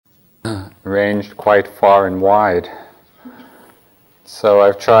ranged quite far and wide. So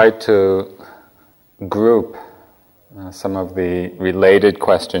I've tried to group some of the related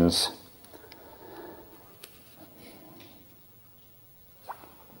questions.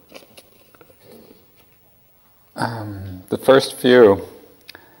 The first few.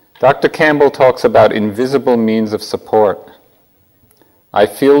 Dr. Campbell talks about invisible means of support. I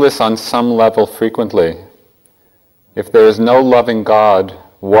feel this on some level frequently. If there is no loving God,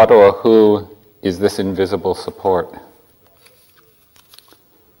 what or who is this invisible support?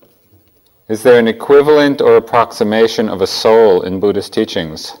 Is there an equivalent or approximation of a soul in Buddhist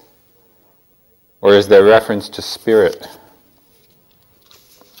teachings? Or is there reference to spirit?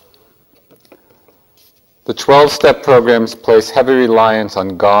 The 12-step programs place heavy reliance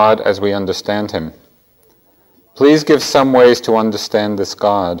on God as we understand Him. Please give some ways to understand this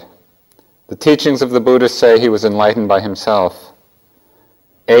God. The teachings of the Buddha say He was enlightened by Himself.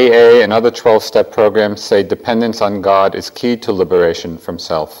 AA and other 12-step programs say dependence on God is key to liberation from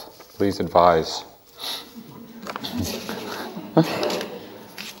self. Please advise.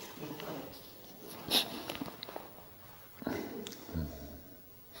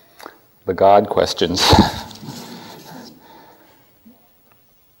 The God questions.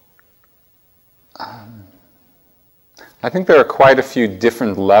 I think there are quite a few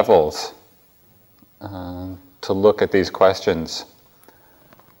different levels to look at these questions.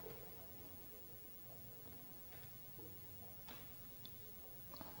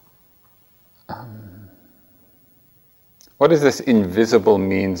 What is this invisible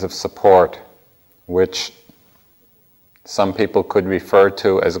means of support, which some people could refer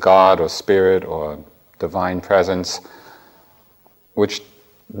to as God or Spirit or Divine Presence, which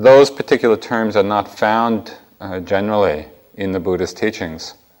those particular terms are not found generally in the Buddhist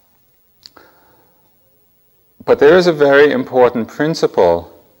teachings. But there is a very important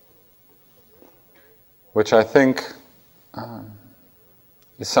principle which I think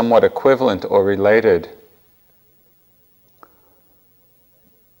is somewhat equivalent or related.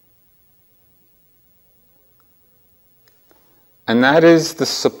 And that is the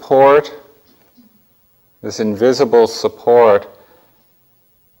support, this invisible support,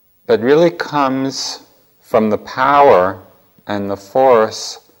 that really comes from the power and the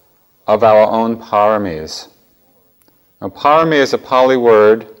force of our own paramis. Now, parami is a Pali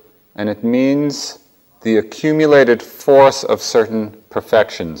word, and it means the accumulated force of certain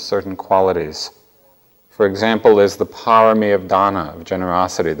perfections, certain qualities. For example, there's the parami of dana, of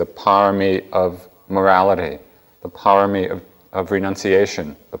generosity, the parami of morality, the parami of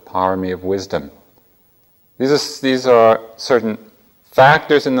renunciation, the parami of wisdom. These are certain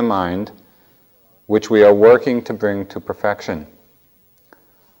factors in the mind which we are working to bring to perfection.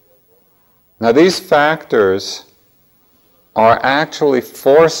 Now these factors are actually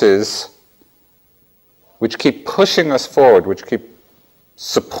forces which keep pushing us forward, which keep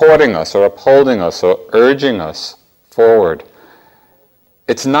supporting us or upholding us or urging us forward.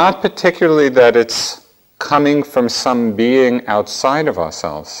 It's not particularly that it's coming from some being outside of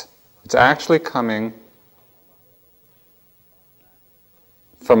ourselves. It's actually coming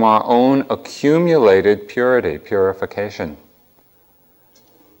from our own accumulated purity, purification.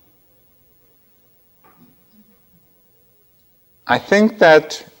 I think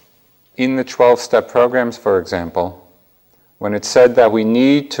that in the 12-step programs, for example, when it's said that we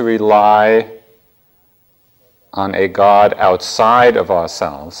need to rely on a God outside of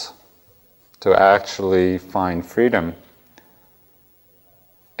ourselves to actually find freedom,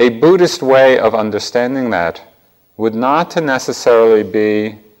 a Buddhist way of understanding that would not to necessarily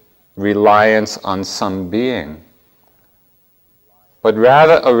be reliance on some being, but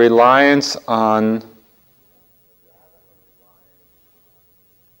rather a reliance on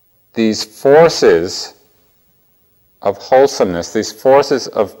these forces of wholesomeness, these forces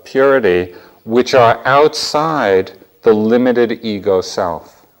of purity, which are outside the limited ego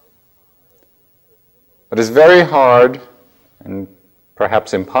self. It is very hard, and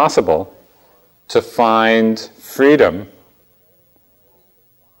perhaps impossible, to find freedom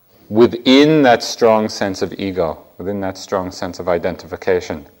within that strong sense of ego, within that strong sense of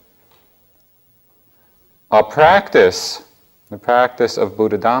identification. Our practice, the practice of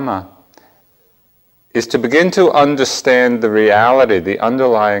Buddha Dhamma, is to begin to understand the reality, the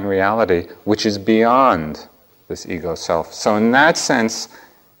underlying reality, which is beyond this ego self. So in that sense,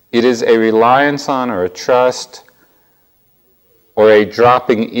 it is a reliance on or a trust or a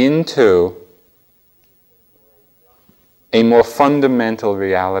dropping into a more fundamental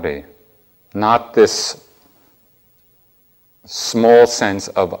reality, not this small sense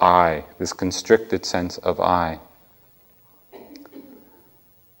of I, this constricted sense of I.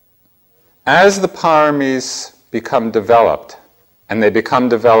 As the paramis become developed, and they become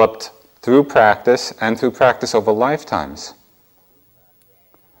developed through practice and through practice over lifetimes,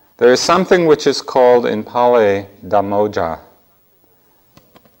 there is something which is called in Pali Dhammoja.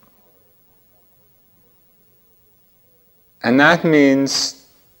 And that means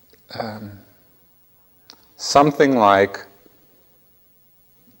something like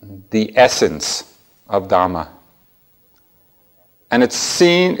the essence of Dhamma. And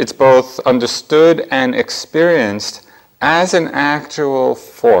it's both understood and experienced as an actual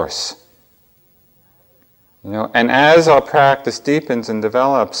force. And as our practice deepens and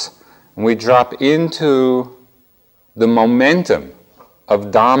develops, and we drop into the momentum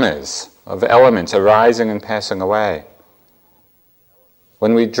of dhammas, of elements arising and passing away,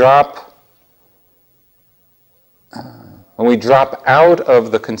 when we drop out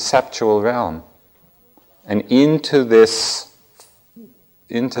of the conceptual realm and into this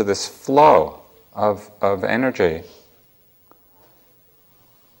flow of energy,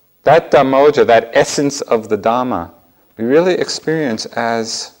 that Dhammoja, that essence of the Dhamma, we really experience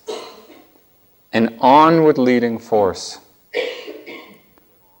as an onward leading force.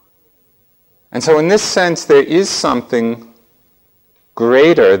 And so in this sense, there is something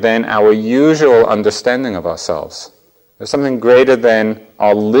greater than our usual understanding of ourselves. There's something greater than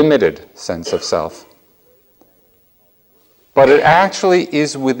our limited sense of self. But it actually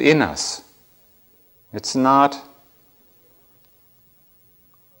is within us. Does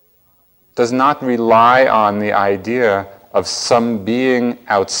not rely on the idea of some being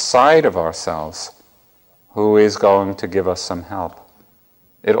outside of ourselves who is going to give us some help.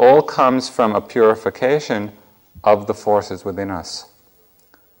 It all comes from a purification of the forces within us.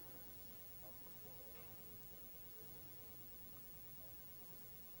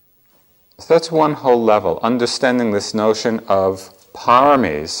 So that's one whole level, understanding this notion of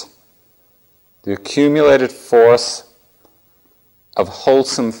paramis, the accumulated force of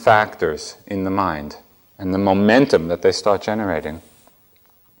wholesome factors in the mind and the momentum that they start generating.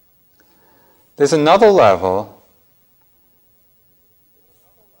 There's another level,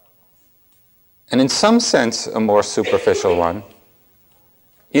 and in some sense a more superficial one,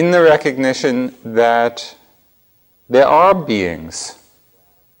 in the recognition that there are beings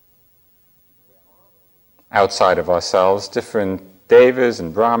outside of ourselves, different devas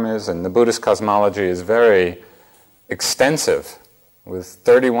and brahmas, and the Buddhist cosmology is very extensive, with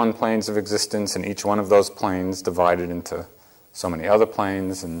 31 planes of existence, and each one of those planes divided into so many other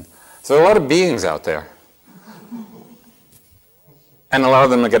planes. And so there are a lot of beings out there. And a lot of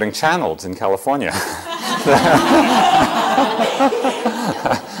them are getting channeled in California.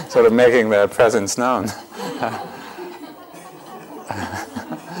 Sort of making their presence known.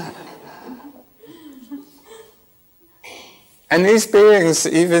 And these beings,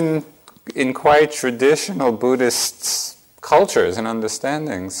 even in quite traditional Buddhist cultures and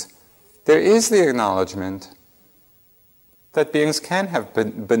understandings, there is the acknowledgement that beings can have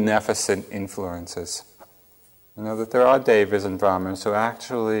beneficent influences. That there are devas and brahmanas who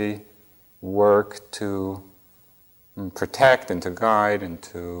actually work to protect and to guide and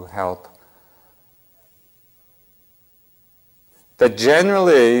to help. That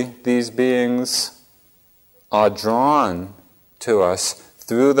generally these beings are drawn to us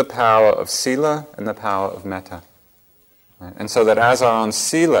through the power of sila and the power of metta. And so that as our own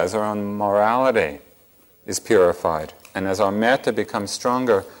sila, as our own morality is purified, and as our metta becomes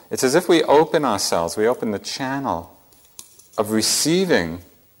stronger, it's as if we open ourselves, we open the channel of receiving,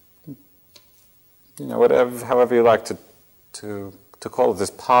 whatever, however you like to call it,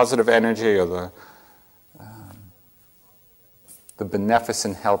 this positive energy or the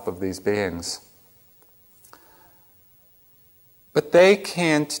beneficent help of these beings. But they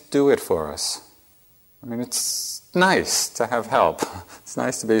can't do it for us. It's nice to have help. It's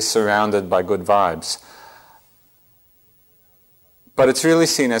nice to be surrounded by good vibes. But it's really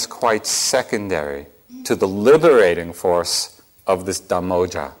seen as quite secondary to the liberating force of this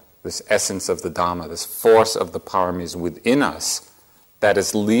Dhammoja, this essence of the Dhamma, this force of the paramis within us that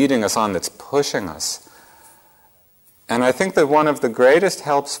is leading us on, that's pushing us. And I think that one of the greatest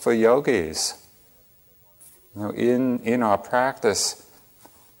helps for yogis in our practice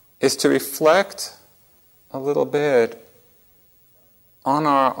is to reflect a little bit on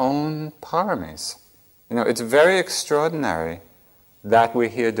our own paramis. It's very extraordinary that we're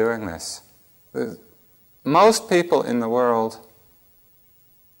here doing this. Most people in the world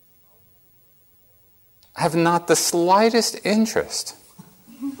have not the slightest interest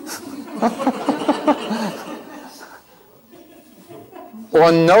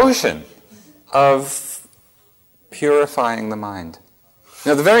or notion of purifying the mind.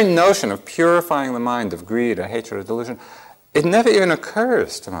 Now, the very notion of purifying the mind of greed or hatred or delusion, it never even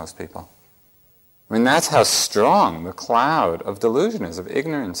occurs to most people. I mean, that's how strong the cloud of delusion is, of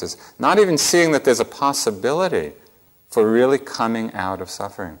ignorance is. Not even seeing that there's a possibility for really coming out of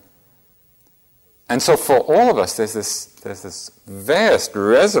suffering. And so for all of us, there's this vast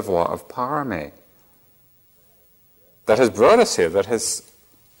reservoir of parami that has brought us here, that has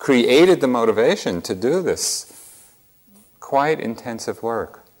created the motivation to do this quite intensive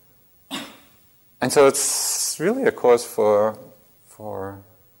work. And so it's really a cause for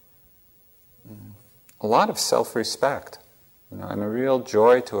a lot of self-respect, and a real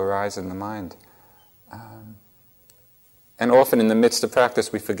joy to arise in the mind. And often in the midst of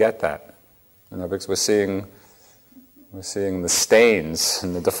practice we forget that, because we're seeing the stains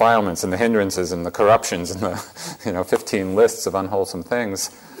and the defilements and the hindrances and the corruptions and the 15 lists of unwholesome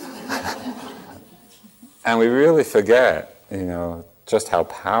things. And we really forget, just how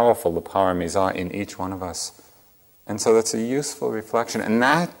powerful the paramis are in each one of us. And so that's a useful reflection. And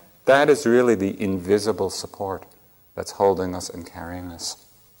that is really the invisible support that's holding us and carrying us.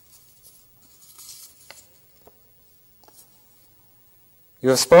 You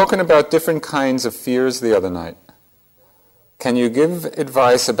have spoken about different kinds of fears the other night. Can you give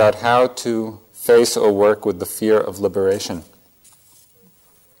advice about how to face or work with the fear of liberation?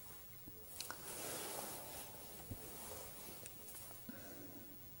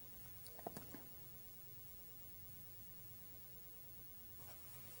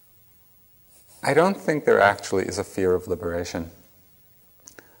 I don't think there actually is a fear of liberation.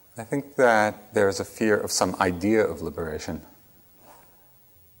 I think that there is a fear of some idea of liberation.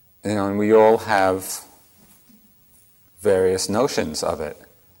 And we all have various notions of it.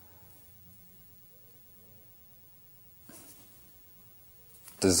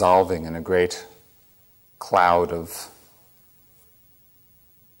 Dissolving in a great cloud of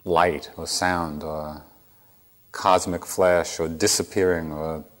light or sound or cosmic flash, or disappearing,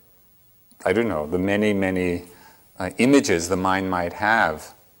 or I don't know, the many, many images the mind might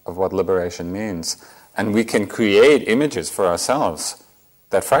have of what liberation means. And we can create images for ourselves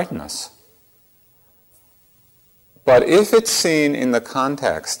that frighten us. But if it's seen in the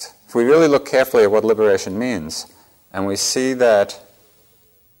context, if we really look carefully at what liberation means, and we see that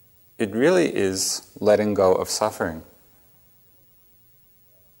it really is letting go of suffering.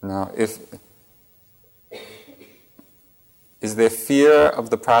 Now, is there fear of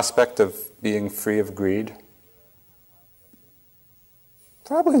the prospect of being free of greed?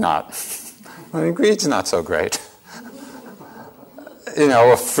 Probably not. I mean, greed's not so great.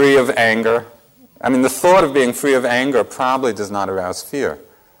 Or free of anger. I mean, the thought of being free of anger probably does not arouse fear.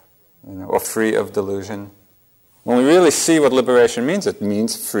 Or free of delusion. When we really see what liberation means, it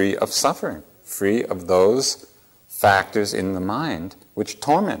means free of suffering, free of those factors in the mind which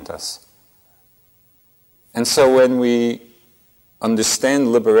torment us. And so when we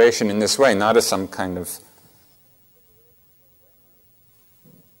understand liberation in this way, not as some kind of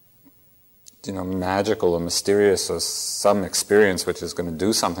magical or mysterious or some experience which is going to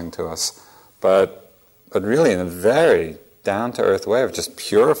do something to us, but really in a very down-to-earth way of just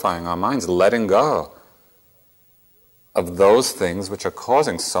purifying our minds, letting go of those things which are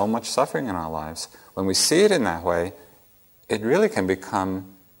causing so much suffering in our lives. When we see it in that way, it really can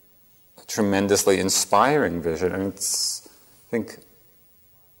become a tremendously inspiring vision. And I think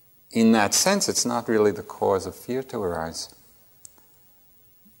in that sense, it's not really the cause of fear to arise.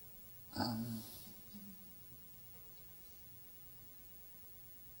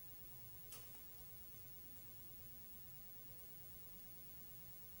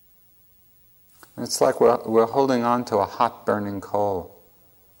 It's like we're holding on to a hot burning coal.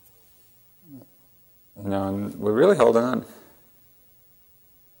 And we're really holding on.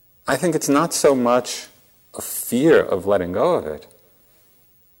 I think it's not so much a fear of letting go of it.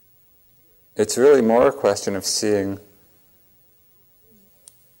 It's really more a question of seeing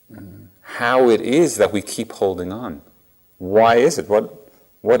how it is that we keep holding on. Why is it?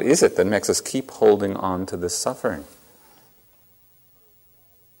 What is it that makes us keep holding on to this suffering?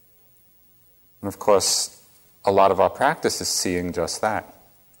 And of course, a lot of our practice is seeing just that.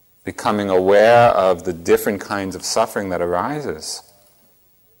 Becoming aware of the different kinds of suffering that arises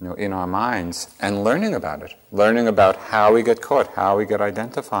in our minds, and learning about it. Learning about how we get caught, how we get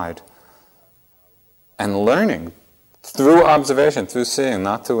identified. And learning through observation, through seeing,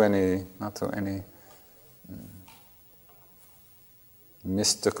 not through any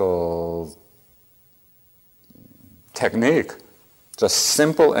mystical technique. Just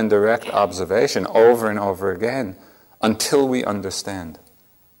simple and direct observation over and over again until we understand.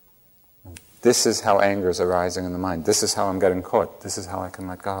 This is how anger is arising in the mind. This is how I'm getting caught. This is how I can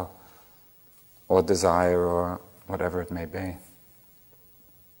let go. Or desire, or whatever it may be.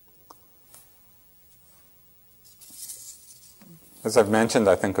 As I've mentioned,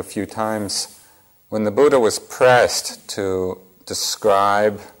 I think, a few times, when the Buddha was pressed to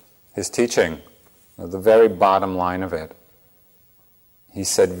describe his teaching, the very bottom line of it, he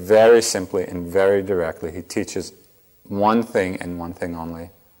said very simply and very directly, he teaches one thing and one thing only.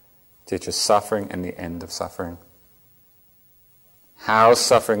 He teaches suffering and the end of suffering. How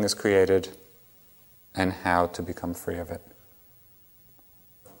suffering is created and how to become free of it.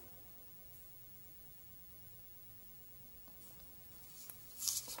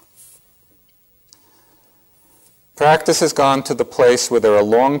 Practice has gone to the place where there are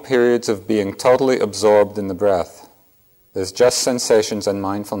long periods of being totally absorbed in the breath. There's just sensations and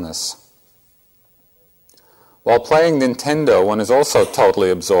mindfulness. While playing Nintendo, one is also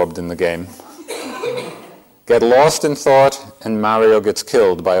totally absorbed in the game. Get lost in thought, and Mario gets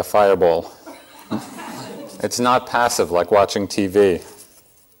killed by a fireball. It's not passive like watching TV.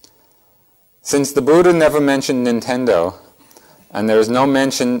 Since the Buddha never mentioned Nintendo, and there is no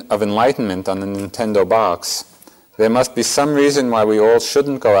mention of enlightenment on the Nintendo box, there must be some reason why we all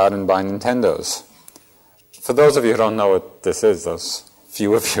shouldn't go out and buy Nintendos. For those of you who don't know what this is, those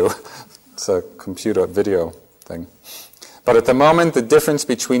few of you, it's a computer video thing. But at the moment, the difference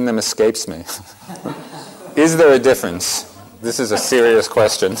between them escapes me. Is there a difference? This is a serious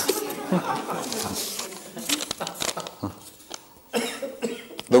question.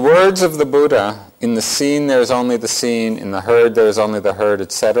 The words of the Buddha, in the seen there is only the seen, in the heard there is only the heard,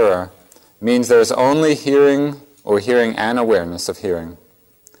 etc., means there is only hearing or hearing and awareness of hearing.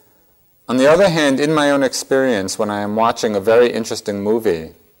 On the other hand, in my own experience, when I am watching a very interesting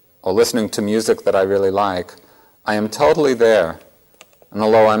movie or listening to music that I really like, I am totally there. And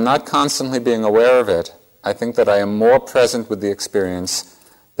although I'm not constantly being aware of it, I think that I am more present with the experience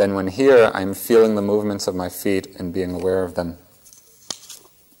than when here I'm feeling the movements of my feet and being aware of them.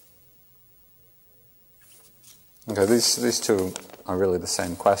 Okay, these two are really the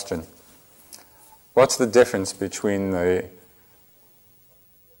same question. What's the difference between the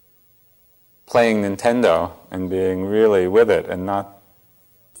playing Nintendo and being really with it and not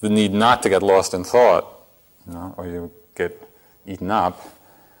the need not to get lost in thought, or you get eaten up,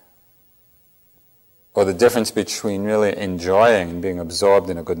 or the difference between really enjoying and being absorbed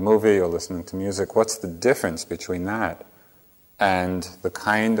in a good movie or listening to music? What's the difference between that and the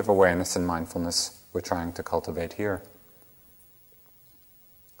kind of awareness and mindfulness we're trying to cultivate here?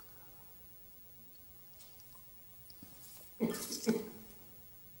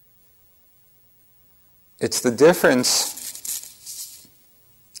 It's the difference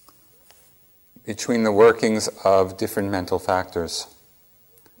between the workings of different mental factors.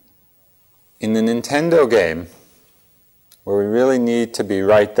 In the Nintendo game, where we really need to be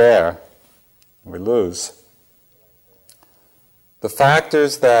right there, we lose. The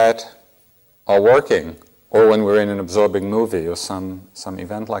factors that are working, or when we're in an absorbing movie or some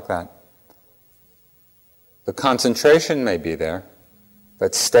event like that, the concentration may be there,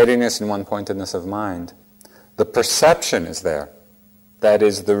 that steadiness and one-pointedness of mind. The perception is there. That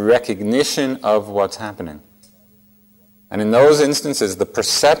is the recognition of what's happening. And in those instances, the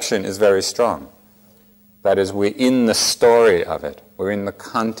perception is very strong. That is, we're in the story of it. We're in the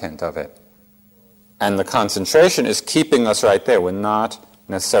content of it. And the concentration is keeping us right there. We're not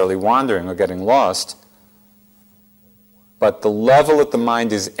necessarily wandering or getting lost. But the level that the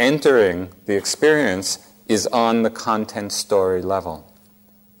mind is entering the experience is on the content story level.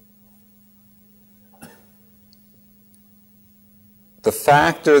 The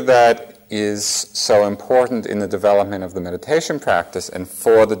factor that is so important in the development of the meditation practice and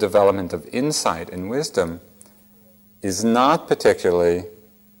for the development of insight and wisdom is not particularly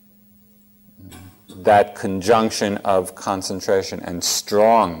that conjunction of concentration and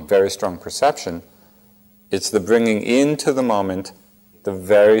strong, very strong perception. It's the bringing into the moment the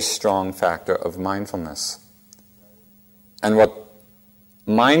very strong factor of mindfulness. And what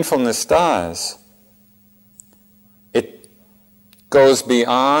mindfulness does, it goes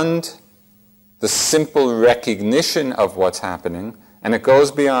beyond the simple recognition of what's happening, and it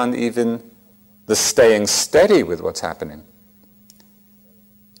goes beyond even the staying steady with what's happening.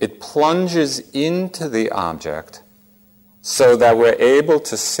 It plunges into the object so that we're able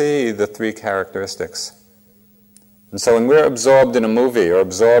to see the three characteristics. And so when we're absorbed in a movie or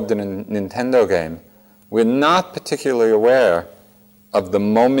absorbed in a Nintendo game, we're not particularly aware of the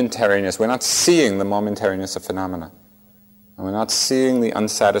momentariness. We're not seeing the momentariness of phenomena. And we're not seeing the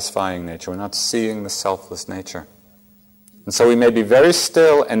unsatisfying nature. We're not seeing the selfless nature. And so we may be very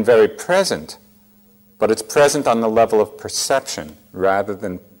still and very present, but it's present on the level of perception rather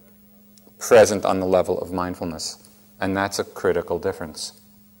than present on the level of mindfulness. And that's a critical difference.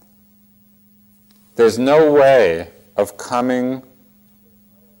 There's no way of coming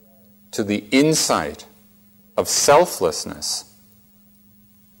to the insight of selflessness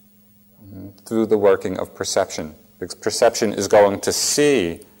through the working of perception. Because perception is going to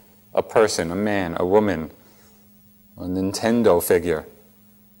see a person, a man, a woman, a Nintendo figure.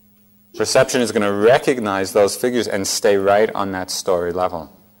 Perception is going to recognize those figures and stay right on that story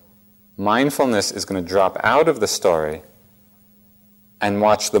level. Mindfulness is going to drop out of the story and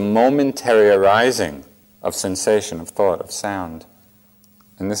watch the momentary arising of sensation, of thought, of sound.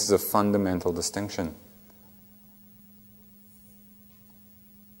 And this is a fundamental distinction.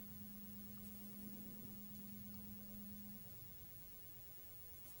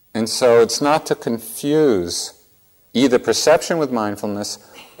 And so it's not to confuse either perception with mindfulness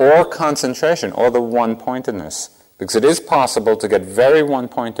or concentration or the one-pointedness. Because it is possible to get very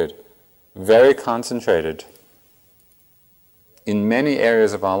one-pointed, very concentrated in many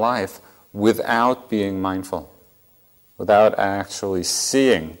areas of our life without being mindful, without actually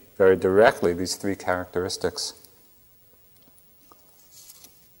seeing very directly these three characteristics.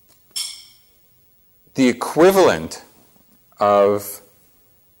 The equivalent of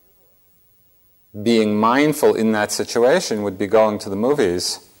being mindful in that situation would be going to the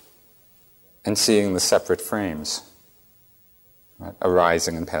movies and seeing the separate frames, right,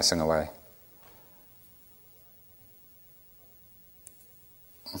 arising and passing away.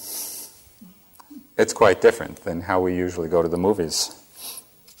 It's quite different than how we usually go to the movies.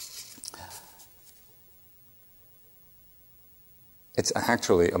 It's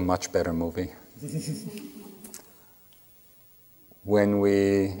actually a much better movie. When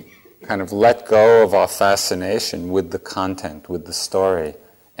we kind of let go of our fascination with the content, with the story,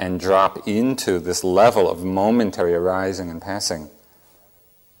 and drop into this level of momentary arising and passing.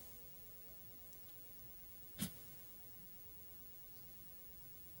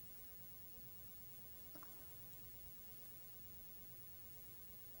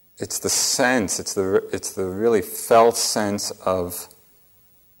 It's the sense, it's the really felt sense of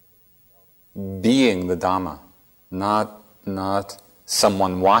being the Dhamma, not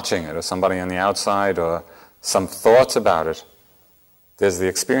someone watching it or somebody on the outside or some thoughts about it. There's the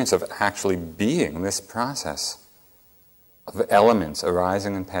experience of actually being this process of elements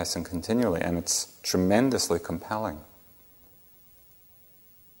arising and passing continually, and it's tremendously compelling.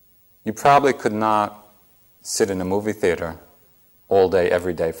 You probably could not sit in a movie theater all day,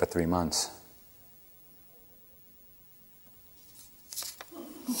 every day for 3 months.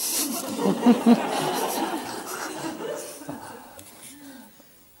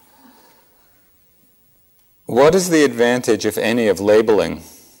 What is the advantage, if any, of labeling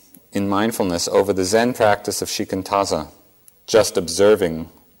in mindfulness over the Zen practice of shikantaza, just observing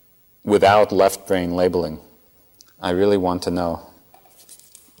without left brain labeling? I really want to know.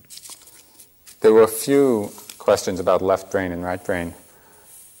 There were a few questions about left brain and right brain.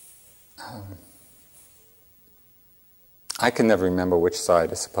 I can never remember which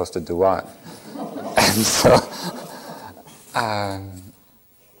side is supposed to do what. And so,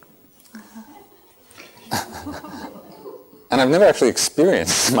 and I've never actually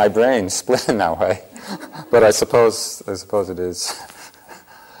experienced my brain split in that way, but I suppose it is.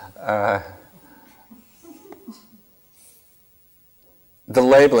 The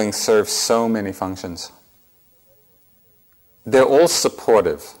labeling serves so many functions. They're all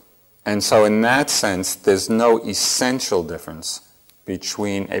supportive. And so in that sense, there's no essential difference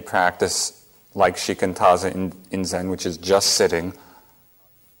between a practice like shikantaza in Zen, which is just sitting,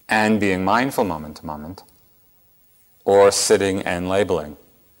 and being mindful moment to moment, or sitting and labeling.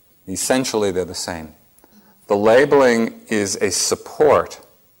 Essentially, they're the same. The labeling is a support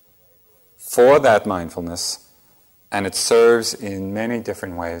for that mindfulness, and it serves in many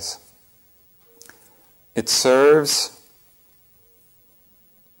different ways. It serves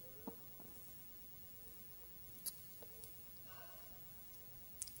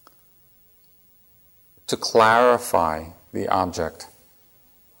to clarify the object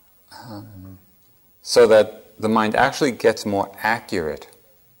so that the mind actually gets more accurate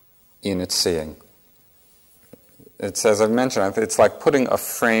in its seeing. It's, as I've mentioned, it's like putting a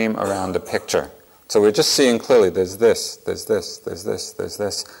frame around a picture. So we're just seeing clearly there's this, there's this, there's this, there's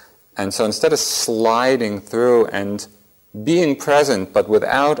this. And so instead of sliding through and being present but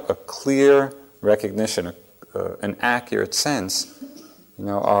without a clear recognition, an accurate sense,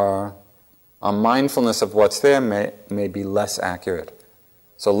 our mindfulness of what's there may be less accurate.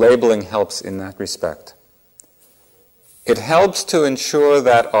 So labeling helps in that respect. It helps to ensure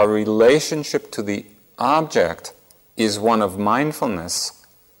that our relationship to the object is one of mindfulness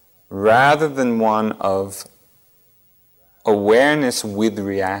rather than one of awareness with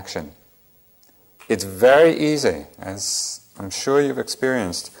reaction. It's very easy, as I'm sure you've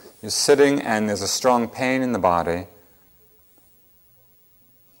experienced. You're sitting and there's a strong pain in the body.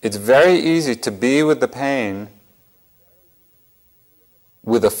 It's very easy to be with the pain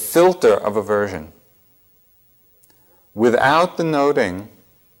with a filter of aversion. Without the noting,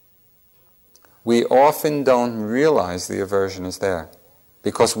 we often don't realize the aversion is there.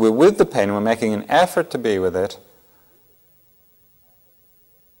 Because we're with the pain, we're making an effort to be with it,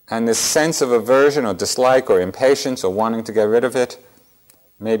 and this sense of aversion or dislike or impatience or wanting to get rid of it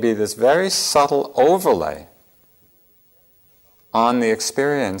may be this very subtle overlay on the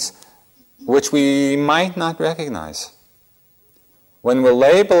experience which we might not recognize. When we're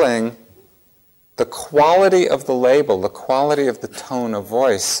labeling, the quality of the label, the quality of the tone of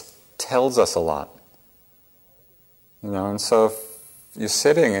voice tells us a lot. And so if you're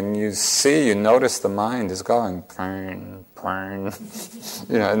sitting and you notice the mind is going, and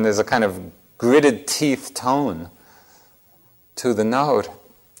there's a kind of gritted teeth tone to the note.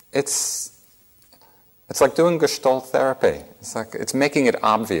 It's like doing Gestalt therapy. It's making it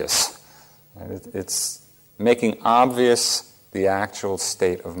obvious. It's making obvious the actual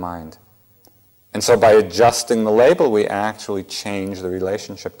state of mind. And so by adjusting the label, we actually change the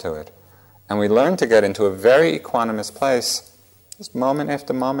relationship to it. And we learn to get into a very equanimous place. Just moment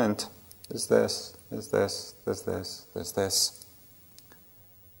after moment, there's this, there's this, there's this, there's this.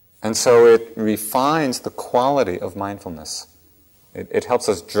 And so it refines the quality of mindfulness. It helps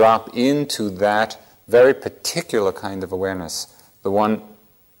us drop into that very particular kind of awareness, the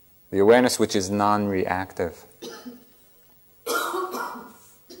awareness which is non-reactive.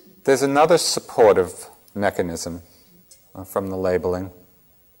 There's another supportive mechanism from the labeling,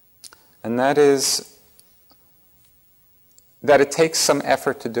 and that is that it takes some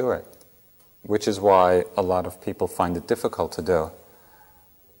effort to do it, which is why a lot of people find it difficult to do.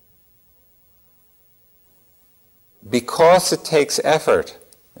 Because it takes effort,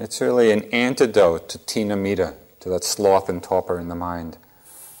 it's really an antidote to tina mita, to that sloth and torpor in the mind.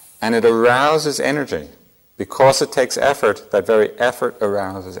 And it arouses energy. Because it takes effort, that very effort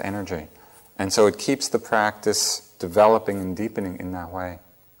arouses energy. And so it keeps the practice developing and deepening in that way.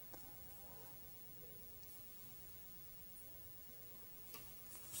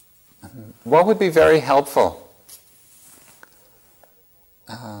 What would be very helpful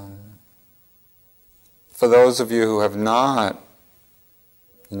for those of you who have not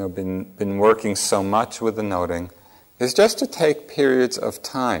been working so much with the noting is just to take periods of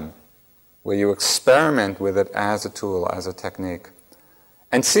time where you experiment with it as a tool, as a technique,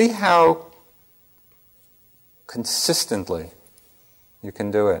 and see how consistently you can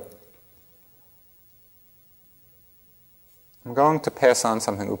do it. I'm going to pass on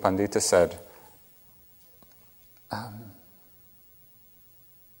something U Pandita said.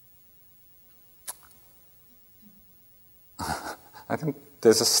 I think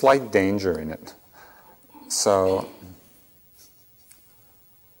there's a slight danger in it. So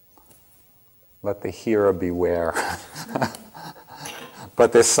let the hearer beware.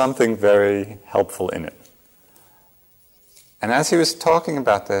 But there's something very helpful in it. And as he was talking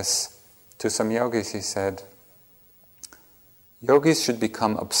about this to some yogis, he said, yogis should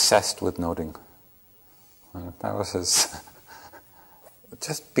become obsessed with noting. That was his...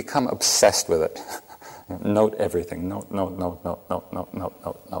 Just become obsessed with it. Note everything. Note,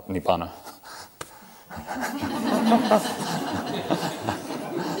 nibbana.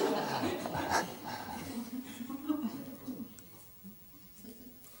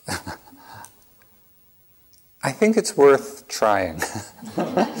 I think it's worth trying.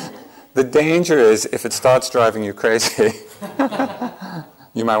 The danger is, if it starts driving you crazy,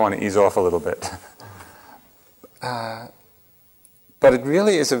 you might want to ease off a little bit. But it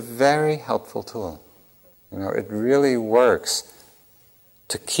really is a very helpful tool. It really works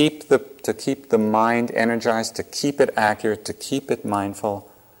to keep the mind energized, to keep it accurate, to keep it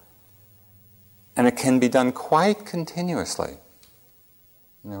mindful. And it can be done quite continuously.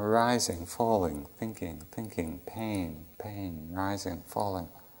 Rising, falling, thinking, pain, rising, falling.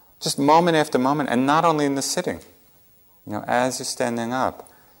 Just moment after moment, and not only in the sitting. As you're standing up,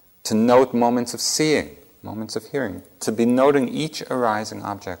 to note moments of seeing, moments of hearing, to be noting each arising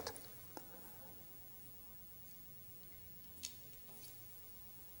object.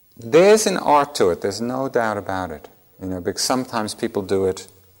 There's an art to it, there's no doubt about it. Because sometimes people do it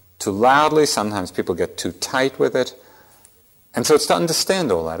too loudly, sometimes people get too tight with it. And so it's to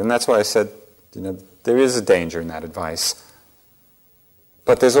understand all that. And that's why I said There is a danger in that advice.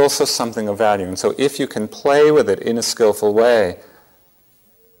 But there's also something of value. And so if you can play with it in a skillful way,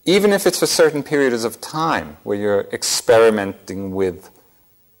 even if it's for certain periods of time where you're experimenting with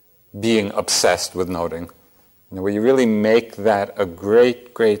being obsessed with noting, where you really make that a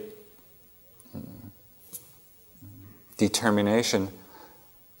great, great determination,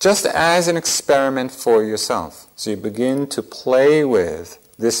 just as an experiment for yourself. So you begin to play with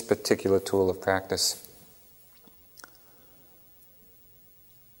this particular tool of practice.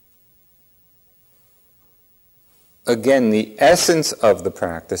 Again, the essence of the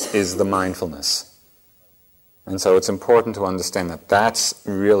practice is the mindfulness. And so it's important to understand that that's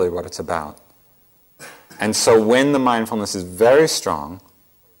really what it's about. And so when the mindfulness is very strong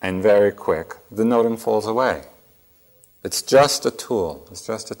and very quick, the noting falls away. It's just a tool. It's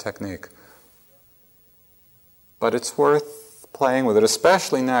just a technique. But it's worth playing with it,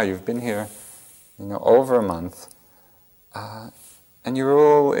 especially now. You've been here, over a month. And you're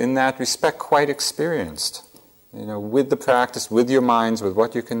all, in that respect, quite experienced. With the practice, with your minds, with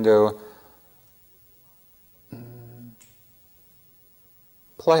what you can do.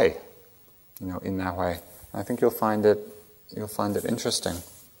 Play, in that way. I think you'll find it interesting.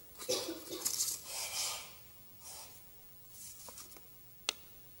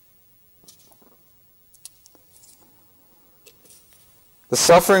 The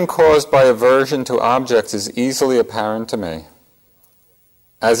suffering caused by aversion to objects is easily apparent to me,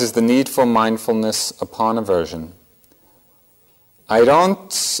 as is the need for mindfulness upon aversion. I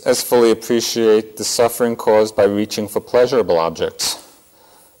don't as fully appreciate the suffering caused by reaching for pleasurable objects.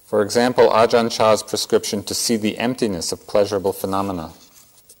 For example, Ajahn Chah's prescription to see the emptiness of pleasurable phenomena.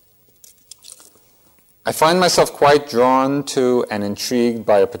 I find myself quite drawn to and intrigued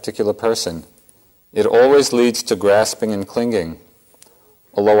by a particular person. It always leads to grasping and clinging.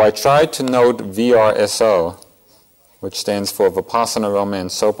 Although I tried to note VRSO, which stands for Vipassana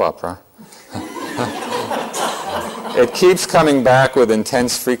Romance Soap Opera, it keeps coming back with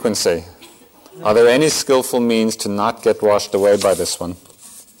intense frequency. Are there any skillful means to not get washed away by this one?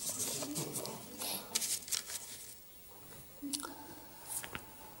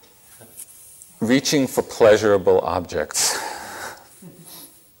 Reaching for pleasurable objects.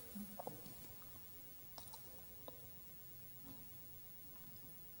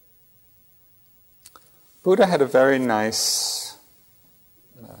 Buddha had a very nice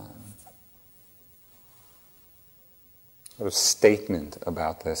sort of statement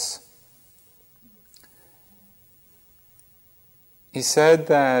about this. He said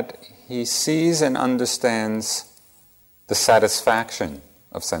that he sees and understands the satisfaction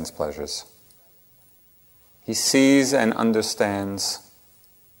of sense pleasures. He sees and understands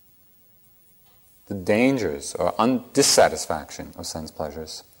the dangers or dissatisfaction of sense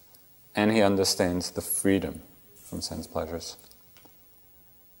pleasures. And he understands the freedom from sense pleasures.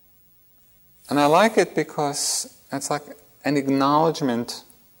 And I like it because it's like an acknowledgement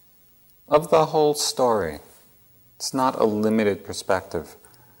of the whole story. It's not a limited perspective.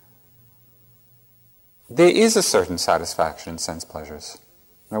 There is a certain satisfaction in sense pleasures.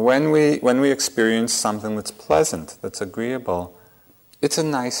 Now, when we experience something that's pleasant, that's agreeable, it's a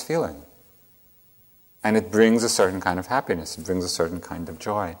nice feeling. And it brings a certain kind of happiness. It brings a certain kind of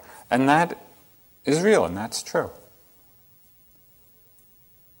joy. And that is real, and that's true.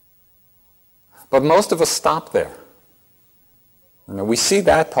 But most of us stop there. We see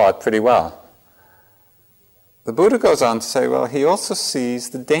that part pretty well. The Buddha goes on to say, well, he also sees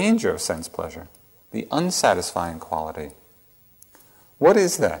the danger of sense pleasure, the unsatisfying quality. What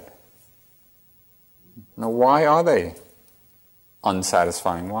is that? Now, why are they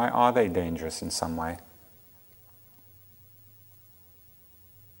unsatisfying? Why are they dangerous in some way?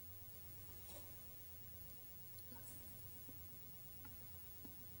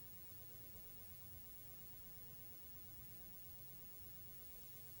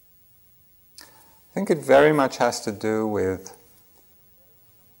 I think it very much has to do with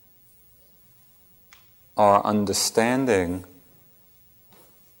our understanding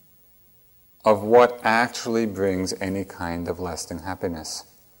of what actually brings any kind of lasting happiness.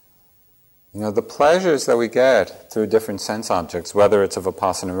 The pleasures that we get through different sense objects, whether it's a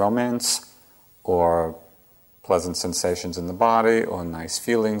Vipassana romance, or pleasant sensations in the body, or nice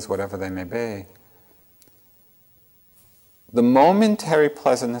feelings, whatever they may be, the momentary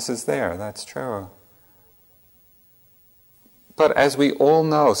pleasantness is there, that's true. But as we all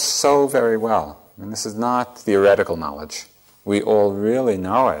know so very well, and this is not theoretical knowledge, we all really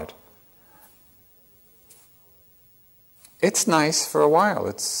know it, it's nice for a while,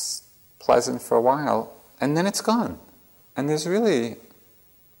 it's pleasant for a while, and then it's gone. And there's really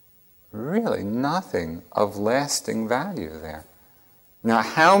really nothing of lasting value there. Now,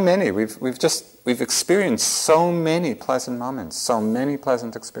 how many? We've experienced so many pleasant moments, so many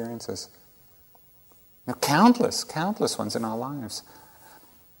pleasant experiences. Now, countless ones in our lives.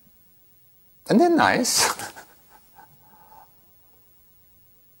 And they're nice.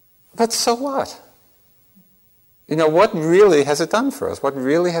 But so what? What really has it done for us? What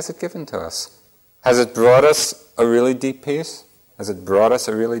really has it given to us? Has it brought us a really deep peace? Has it brought us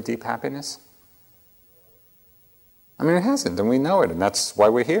a really deep happiness? I mean, it hasn't, and we know it, and that's why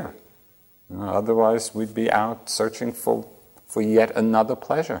we're here. Otherwise, we'd be out searching for yet another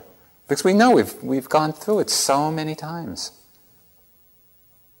pleasure. Because we know we've gone through it so many times.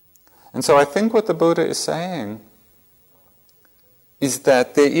 And so I think what the Buddha is saying is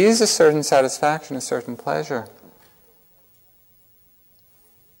that there is a certain satisfaction, a certain pleasure.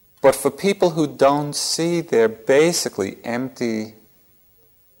 But for people who don't see their basically empty,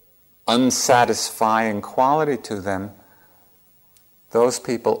 unsatisfying quality to them, those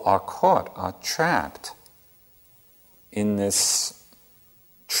people are caught, are trapped in this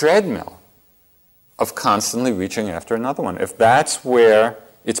treadmill of constantly reaching after another one. If that's where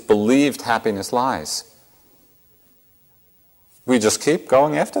it's believed happiness lies, we just keep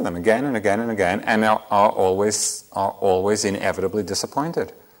going after them again and again and again, and are always inevitably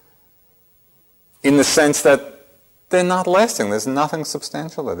disappointed. In the sense that they're not lasting, there's nothing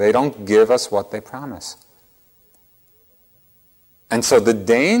substantial there. They don't give us what they promise. And so the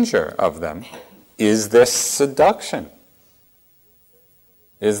danger of them is their seduction,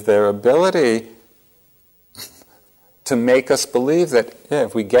 is their ability to make us believe that,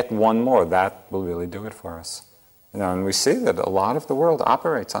 if we get one more, that will really do it for us. And we see that a lot of the world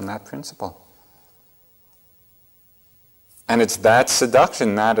operates on that principle. And it's that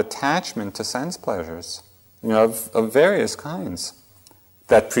seduction, that attachment to sense pleasures, of various kinds,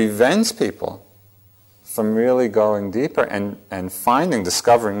 that prevents people from really going deeper and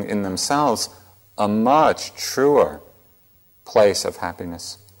discovering in themselves a much truer place of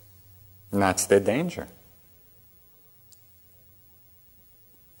happiness. And that's their danger.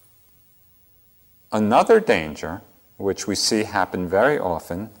 Another danger, which we see happen very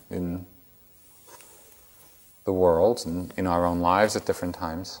often in the world and in our own lives at different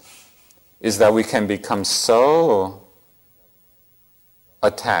times, is that we can become so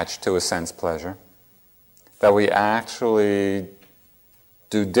attached to a sense pleasure that we actually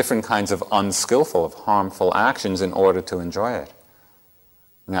do different kinds of unskillful, of harmful actions in order to enjoy it.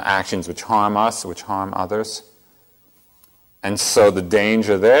 Actions which harm us, which harm others. And so the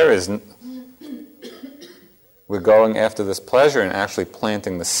danger there is we're going after this pleasure and actually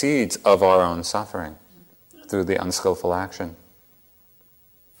planting the seeds of our own suffering through the unskillful action.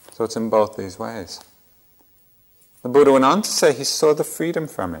 So it's in both these ways. The Buddha went on to say he saw the freedom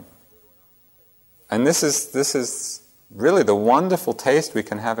from it. And this is really the wonderful taste we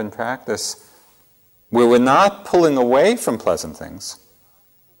can have in practice, where we're not pulling away from pleasant things.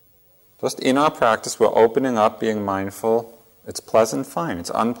 Just in our practice, we're opening up, being mindful. It's pleasant, fine.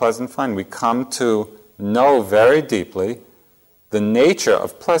 It's unpleasant, fine. We come to know very deeply the nature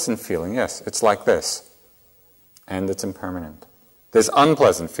of pleasant feeling. Yes, it's like this, and it's impermanent. There's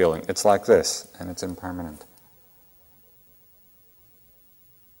unpleasant feeling. It's like this, and it's impermanent.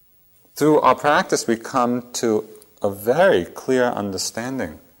 Through our practice, we come to a very clear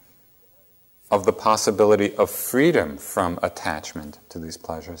understanding of the possibility of freedom from attachment to these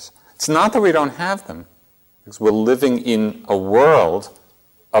pleasures. It's not that we don't have them, because we're living in a world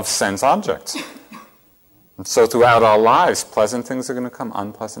of sense objects. And so throughout our lives, pleasant things are going to come,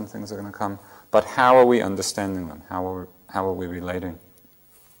 unpleasant things are going to come. But how are we understanding them? How are we relating?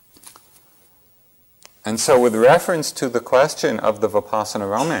 And so with reference to the question of the Vipassana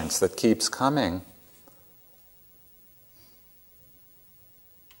romance that keeps coming,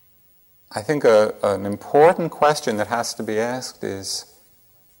 I think an important question that has to be asked is,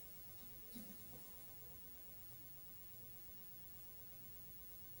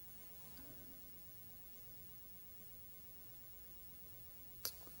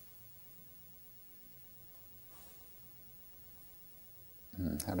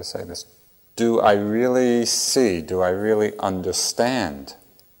 how to say this? Do I really see? Do I really understand?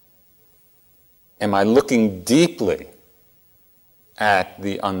 Am I looking deeply at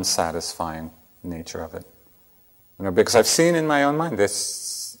the unsatisfying nature of it? Because I've seen in my own mind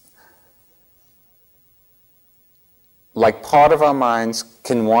this, like part of our minds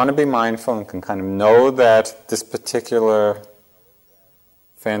can want to be mindful and can kind of know that this particular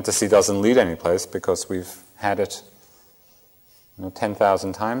fantasy doesn't lead anyplace because we've had it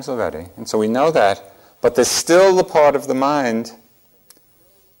 10,000 times already. And so we know that, but there's still the part of the mind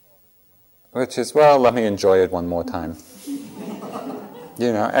which is, well, let me enjoy it one more time.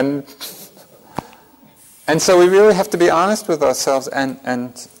 And so we really have to be honest with ourselves and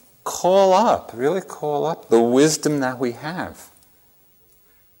really call up the wisdom that we have.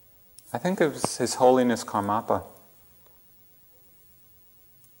 I think of His Holiness Karmapa.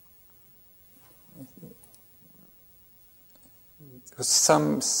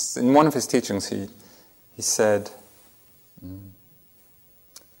 In one of his teachings, he said,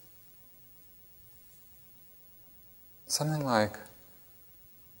 something like,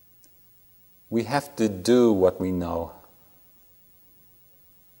 we have to do what we know.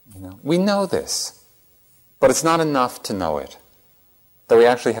 We know this, but it's not enough to know it. That we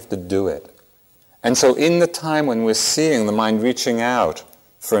actually have to do it. And so in the time when we're seeing the mind reaching out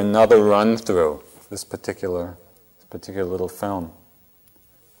for another run through this particular little film,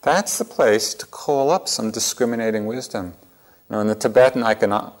 that's the place to call up some discriminating wisdom. In the Tibetan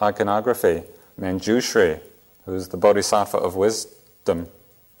iconography, Manjushri, who's the bodhisattva of wisdom,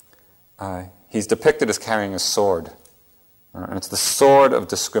 he's depicted as carrying a sword. And it's the sword of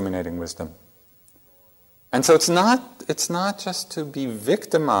discriminating wisdom. And so it's not just to be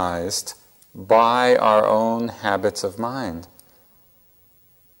victimized by our own habits of mind.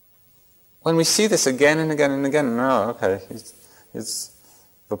 When we see this again and again and again, it's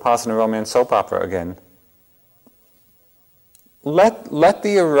Vipassana romance soap opera again. Let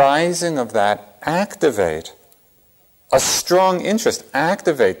the arising of that activate a strong interest,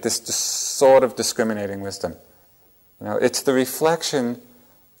 activate this sort of discriminating wisdom. It's the reflection,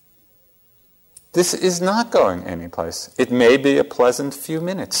 this is not going anyplace. It may be a pleasant few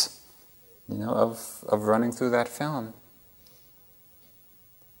minutes, of running through that film.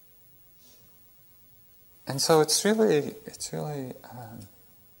 And so it's really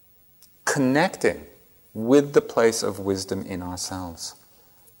connecting with the place of wisdom in ourselves.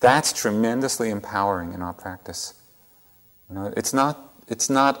 That's tremendously empowering in our practice. It's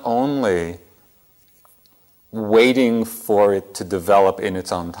not only waiting for it to develop in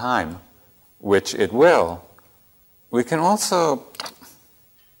its own time, which it will. We can also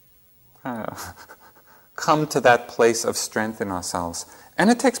come to that place of strength in ourselves. And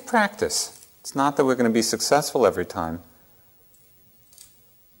it takes practice. It's not that we're going to be successful every time.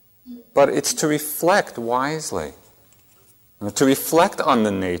 But it's to reflect wisely. To reflect on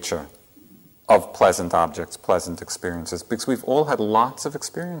the nature of pleasant objects, pleasant experiences, because we've all had lots of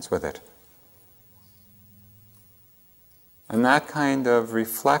experience with it. And that kind of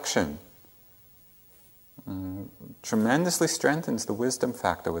reflection tremendously strengthens the wisdom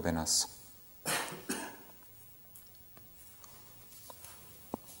factor within us.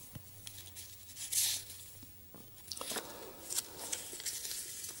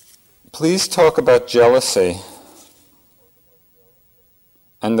 Please talk about jealousy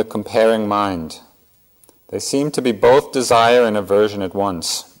and the comparing mind. They seem to be both desire and aversion at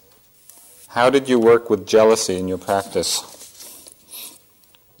once. How did you work with jealousy in your practice?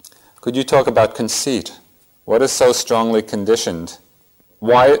 Could you talk about conceit? What is so strongly conditioned?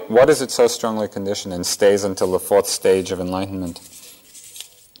 What is it so strongly conditioned and stays until the fourth stage of enlightenment?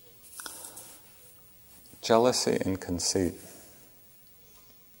 Jealousy and conceit.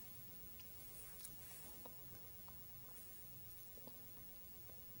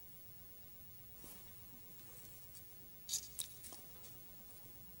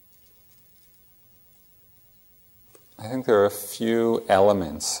 I think there are a few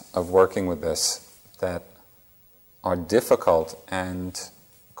elements of working with this that are difficult and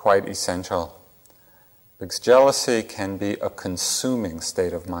quite essential. Because jealousy can be a consuming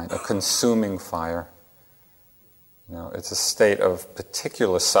state of mind, a consuming fire. It's a state of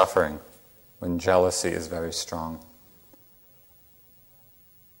particular suffering when jealousy is very strong.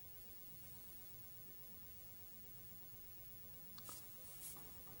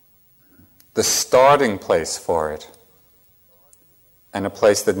 The starting place for it, and a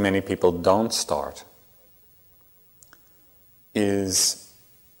place that many people don't start, is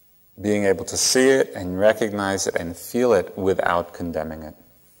being able to see it and recognize it and feel it without condemning it,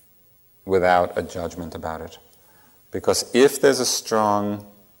 without a judgment about it. Because if there's a strong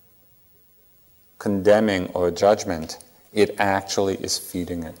condemning or judgment, it actually is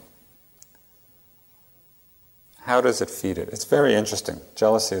feeding it. How does it feed it? It's very interesting.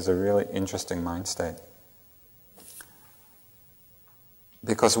 Jealousy is a really interesting mind state.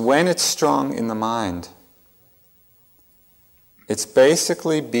 Because when it's strong in the mind, it's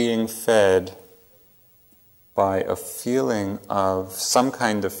basically being fed by a feeling of, some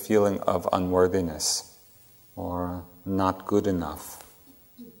kind of feeling of unworthiness or not good enough.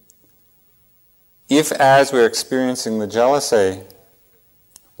 If as we're experiencing the jealousy,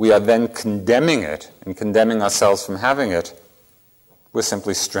 we are then condemning it and condemning ourselves from having it, we're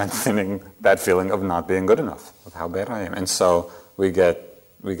simply strengthening that feeling of not being good enough, of how bad I am. And so we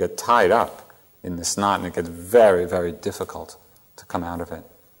get tied up in this knot, and it gets very, very difficult to come out of it.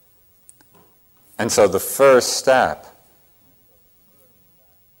 And so the first step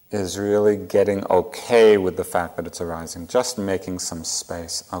is really getting okay with the fact that it's arising, just making some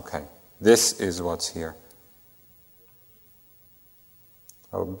space. Okay, this is what's here.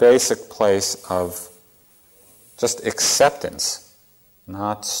 A basic place of just acceptance,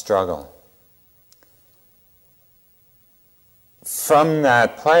 not struggle. From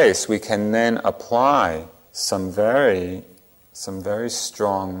that place, we can then apply some very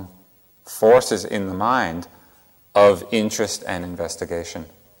strong forces in the mind of interest and investigation.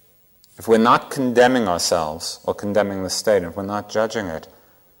 If we're not condemning ourselves or condemning the state, if we're not judging it,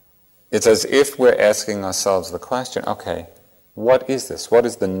 it's as if we're asking ourselves the question, okay, what is this? What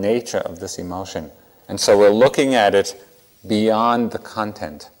is the nature of this emotion? And so we're looking at it beyond the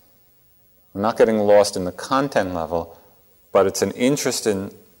content. We're not getting lost in the content level, but it's an interest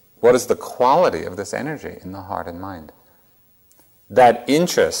in what is the quality of this energy in the heart and mind. That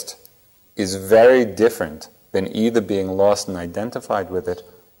interest is very different than either being lost and identified with it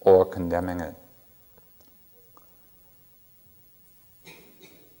or condemning it.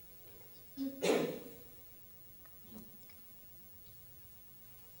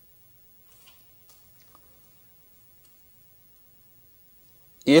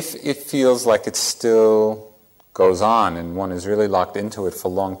 If it feels like it still goes on and one is really locked into it for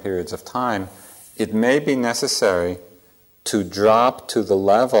long periods of time, it may be necessary to drop to the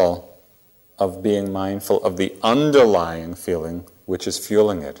level of being mindful of the underlying feeling which is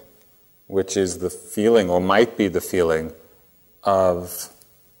fueling it, which is the feeling, or might be the feeling, of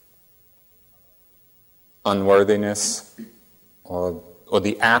unworthiness or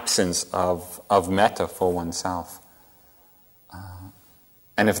the absence of metta for oneself.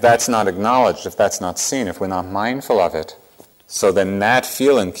 And if that's not acknowledged, if that's not seen, if we're not mindful of it, so then that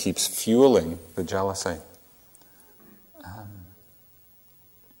feeling keeps fueling the jealousy.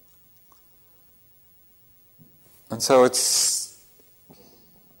 And so it's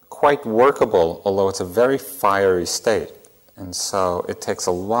quite workable, although it's a very fiery state. And so it takes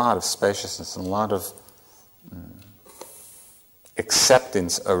a lot of spaciousness and a lot of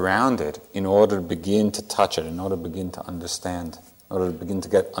acceptance around it in order to begin to touch it, in order to begin to understand, in order to begin to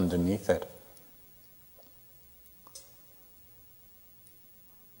get underneath it.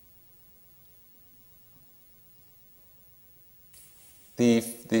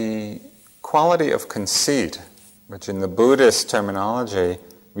 The quality of conceit, which in the Buddhist terminology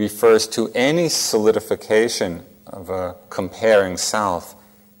refers to any solidification of a comparing self,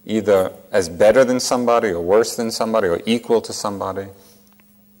 either as better than somebody or worse than somebody or equal to somebody.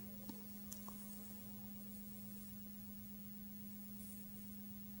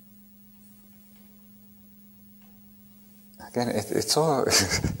 Again, it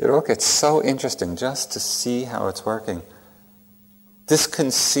all gets so interesting just to see how it's working. This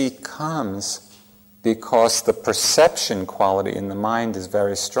conceit comes because the perception quality in the mind is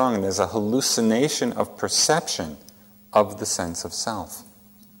very strong, and there's a hallucination of perception of the sense of self.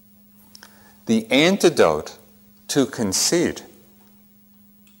 The antidote to conceit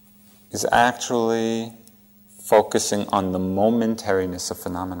is actually focusing on the momentariness of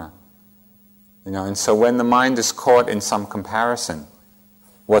phenomena. And so when the mind is caught in some comparison,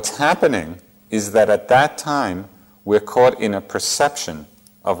 what's happening is that at that time we're caught in a perception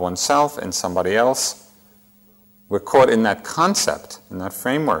of oneself and somebody else. We're caught in that concept, in that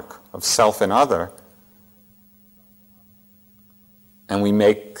framework of self and other, and we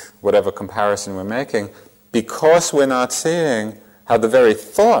make whatever comparison we're making because we're not seeing how the very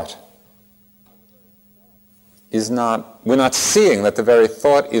thought we're not seeing that the very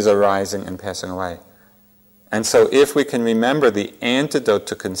thought is arising and passing away. And so if we can remember the antidote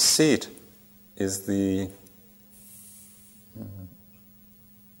to conceit is the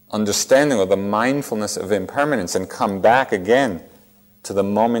understanding or the mindfulness of impermanence and come back again to the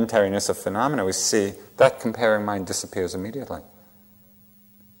momentariness of phenomena, we see that comparing mind disappears immediately.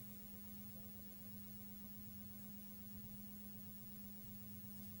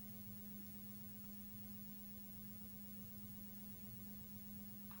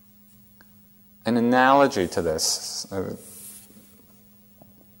 An analogy to this,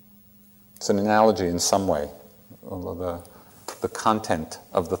 it's an analogy in some way, although the content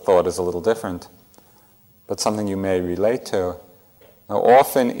of the thought is a little different, but something you may relate to. Now,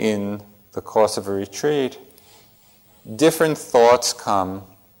 often in the course of a retreat, different thoughts come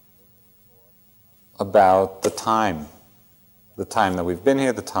about the time the time that we've been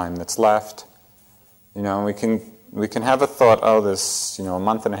here, the time that's left. And we can have a thought, oh, there's a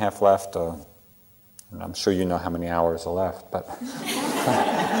month and a half left, and I'm sure you know how many hours are left, but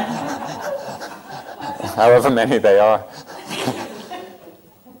however many they are.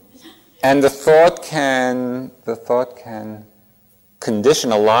 And the thought can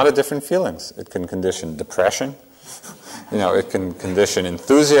condition a lot of different feelings. It can condition depression, it can condition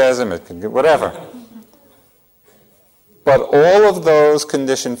enthusiasm, it can whatever. But all of those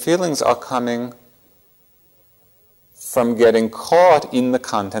conditioned feelings are coming from getting caught in the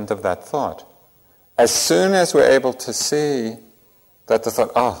content of that thought. As soon as we're able to see that the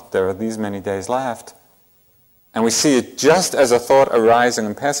thought, oh, there are these many days left, and we see it just as a thought arising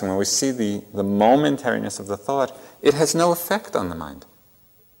and passing, when we see the momentariness of the thought, it has no effect on the mind.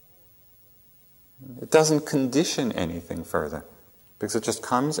 It doesn't condition anything further, because it just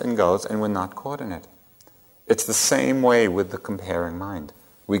comes and goes and we're not caught in it. It's the same way with the comparing mind.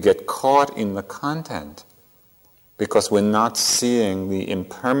 We get caught in the content because we're not seeing the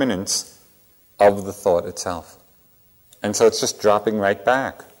impermanence of the thought itself. And so it's just dropping right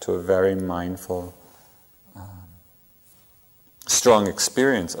back to a very mindful, strong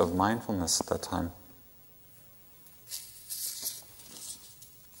experience of mindfulness at that time.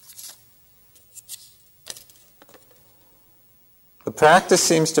 The practice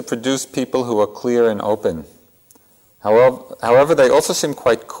seems to produce people who are clear and open. However, they also seem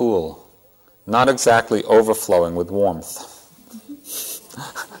quite cool, not exactly overflowing with warmth.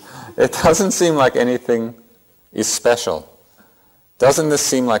 It doesn't seem like anything is special. Doesn't this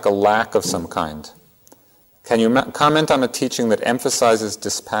seem like a lack of some kind? Can you comment on a teaching that emphasizes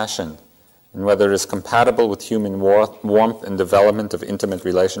dispassion and whether it is compatible with human warmth and development of intimate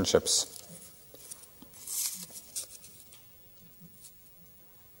relationships?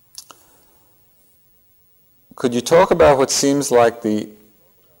 Could you talk about what seems like the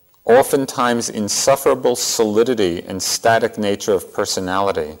oftentimes insufferable solidity and static nature of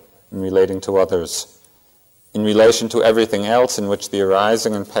personality in relating to others, in relation to everything else in which the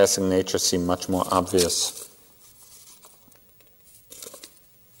arising and passing nature seem much more obvious?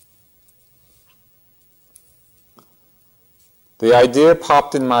 The idea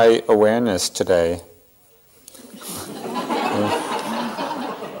popped in my awareness today.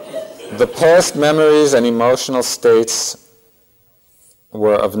 The past memories and emotional states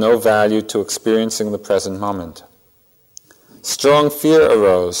were of no value to experiencing the present moment. Strong fear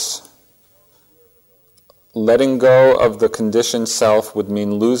arose. Letting go of the conditioned self would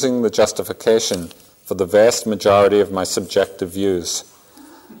mean losing the justification for the vast majority of my subjective views.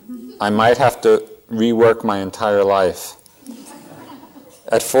 I might have to rework my entire life.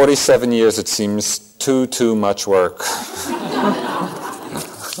 At 47 years, it seems too much work.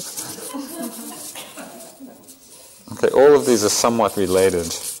 Okay, all of these are somewhat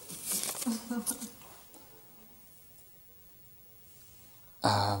related.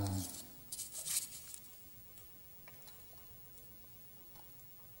 And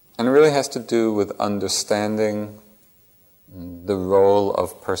it really has to do with understanding the role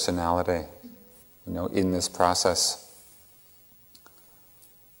of personality, in this process.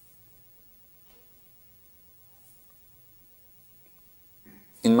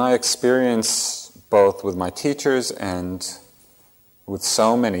 In my experience, both with my teachers and with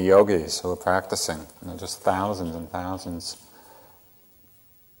so many yogis who are practicing, just thousands and thousands,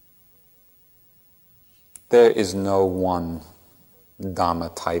 there is no one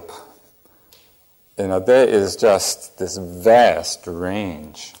Dhamma type. There is just this vast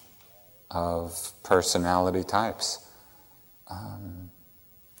range of personality types.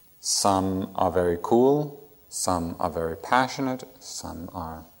 Some are very cool, some are very passionate, some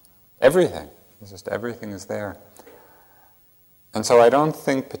are everything. It's just everything is there. And so I don't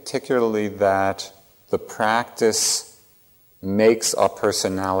think particularly that the practice makes our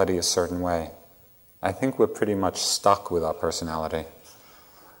personality a certain way. I think we're pretty much stuck with our personality.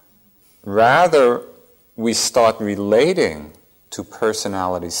 Rather, we start relating to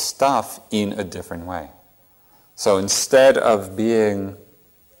personality stuff in a different way. So instead of being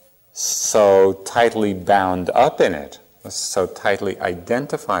so tightly bound up in it, so tightly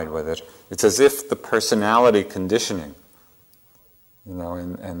identified with it, it's as if the personality conditioning,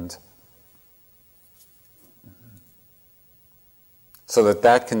 and so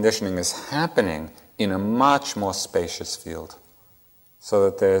that conditioning is happening in a much more spacious field, so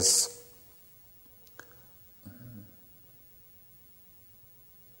that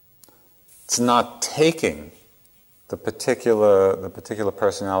it's not taking the particular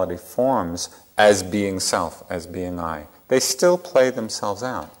personality forms as being self, as being I. They still play themselves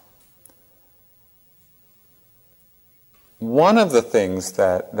out. one of the things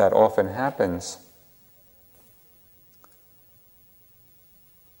that often happens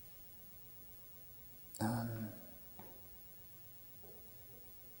how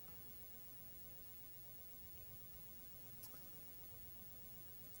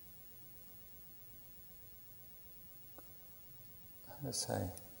to say,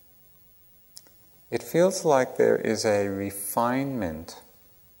 it feels like there is a refinement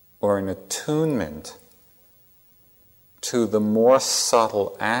or an attunement to the more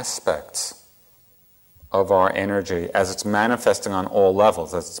subtle aspects of our energy as it's manifesting on all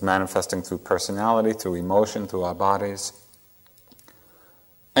levels, as it's manifesting through personality, through emotion, through our bodies.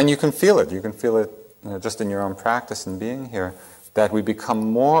 And you can feel it. You can feel it just in your own practice and being here, that we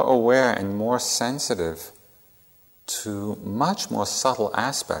become more aware and more sensitive to much more subtle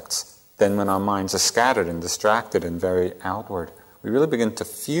aspects than when our minds are scattered and distracted and very outward. We really begin to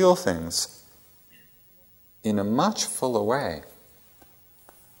feel things in a much fuller way.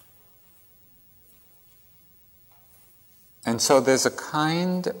 And so there's a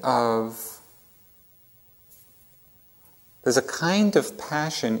kind of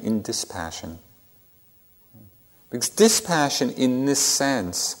passion in dispassion. Because dispassion in this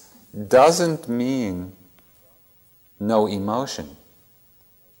sense doesn't mean no emotion.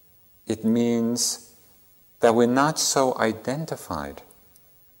 It means that we're not so identified.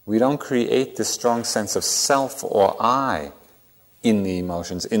 We don't create this strong sense of self or I in the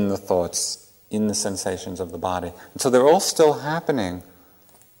emotions, in the thoughts, in the sensations of the body. And so they're all still happening,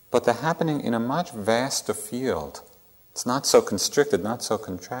 but they're happening in a much vaster field. It's not so constricted, not so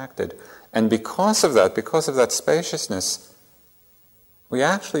contracted. And because of that spaciousness, we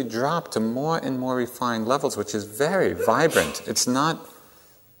actually drop to more and more refined levels, which is very vibrant. It's not...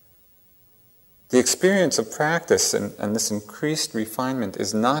 The experience of practice and this increased refinement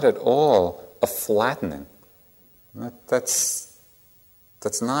is not at all a flattening. That's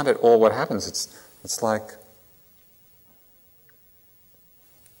not at all what happens. It's like...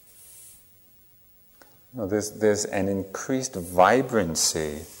 there's an increased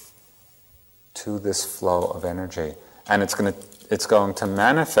vibrancy to this flow of energy. And it's going to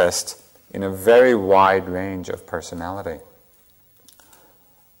manifest in a very wide range of personality.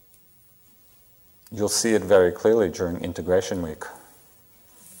 You'll see it very clearly during Integration Week.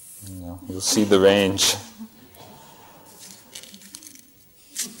 You'll see the range.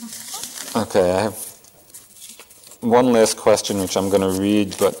 Okay, I have one last question which I'm going to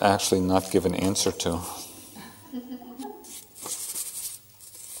read but actually not give an answer to.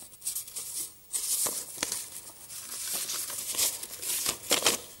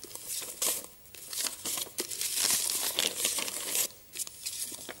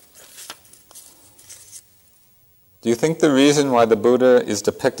 Do you think the reason why the Buddha is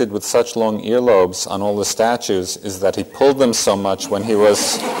depicted with such long earlobes on all the statues is that he pulled them so much when he was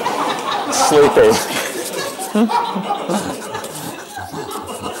sleepy?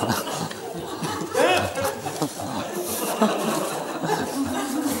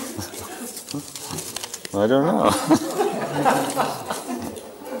 I don't know.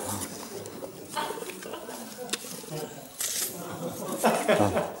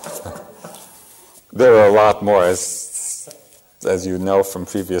 There are a lot more. As you know from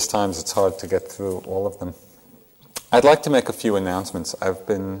previous times, it's hard to get through all of them. I'd like to make a few announcements. I've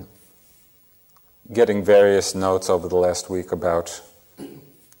been getting various notes over the last week about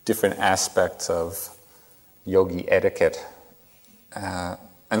different aspects of yogi etiquette.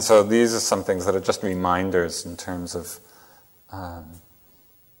 And so these are some things that are just reminders in terms of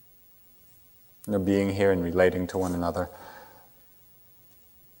being here and relating to one another.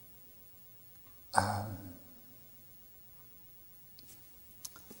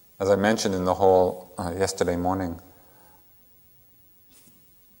 As I mentioned in the hall yesterday morning,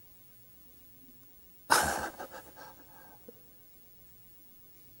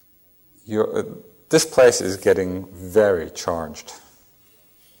 this place is getting very charged.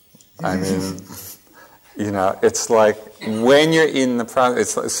 I mean, it's like when you're in the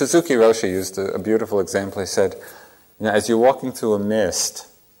process, Suzuki Roshi used a beautiful example. He said, as you're walking through a mist,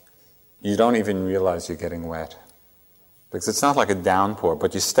 you don't even realize you're getting wet. Because it's not like a downpour,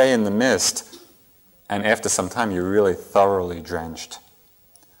 but you stay in the mist, and after some time you're really thoroughly drenched.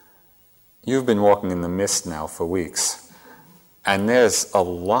 You've been walking in the mist now for weeks, and there's a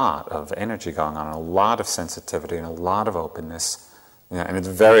lot of energy going on, a lot of sensitivity, and a lot of openness. And it's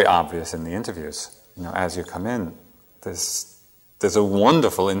very obvious in the interviews. As you come in, there's a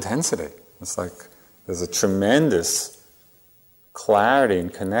wonderful intensity. It's like there's a tremendous clarity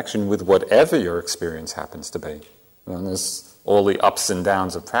and connection with whatever your experience happens to be. And there's all the ups and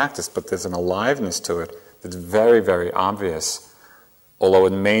downs of practice, but there's an aliveness to it It's very, very obvious, although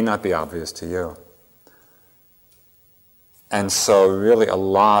it may not be obvious to you. And so really a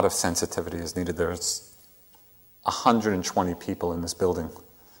lot of sensitivity is needed. There's 120 people in this building,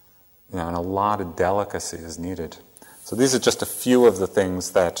 and a lot of delicacy is needed. So these are just a few of the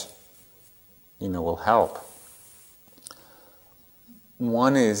things that, will help.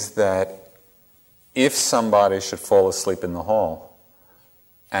 One is that if somebody should fall asleep in the hall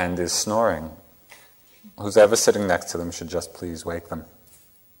and is snoring, who's ever sitting next to them should just please wake them.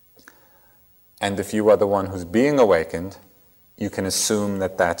 And if you are the one who's being awakened, you can assume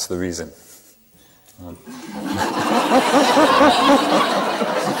that that's the reason.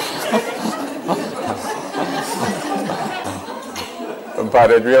 But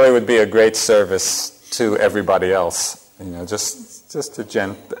it really would be a great service to everybody else, just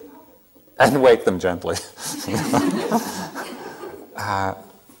to and wake them gently.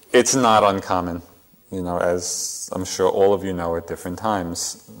 It's not uncommon, as I'm sure all of you know at different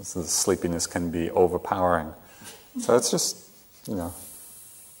times, the sleepiness can be overpowering. So it's just,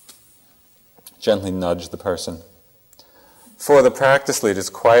 gently nudge the person. For the practice leaders,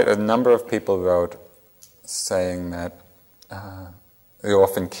 quite a number of people wrote saying that they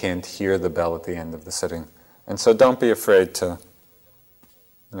often can't hear the bell at the end of the sitting. And so don't be afraid to,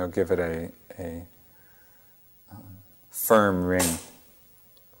 give it a firm ring.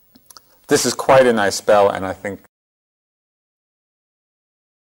 This is quite a nice bell, and I think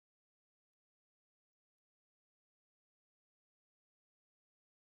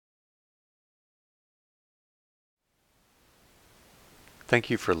Thank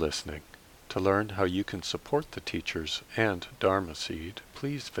you for listening. To learn how you can support the teachers and Dharma Seed,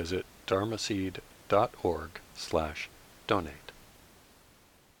 please visit dharmaseed.org/donate.